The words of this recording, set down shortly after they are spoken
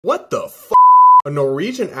What the f***? A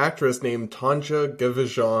Norwegian actress named Tonje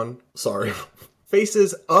Gjevjon,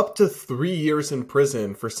 faces up to 3 years in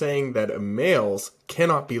prison for saying that males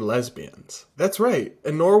cannot be lesbians. That's right,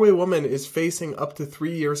 a Norway woman is facing up to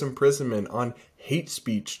 3 years imprisonment on hate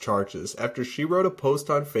speech charges after she wrote a post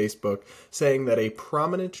on Facebook saying that a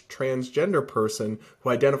prominent transgender person who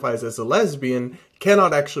identifies as a lesbian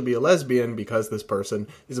cannot actually be a lesbian because this person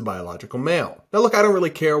is a biological male. Now look, I don't really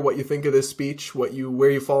care what you think of this speech, where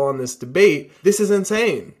you fall on this debate. This is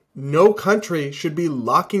insane. No country should be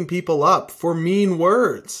locking people up for mean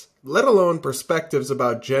words, let alone perspectives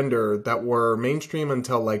about gender that were mainstream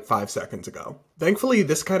until like 5 seconds ago. Thankfully,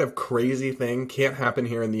 this kind of crazy thing can't happen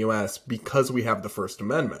here in the US because we have the First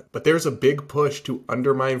Amendment. But there's a big push to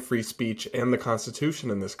undermine free speech and the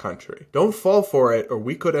Constitution in this country. Don't fall for it, or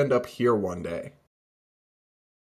we could end up here one day.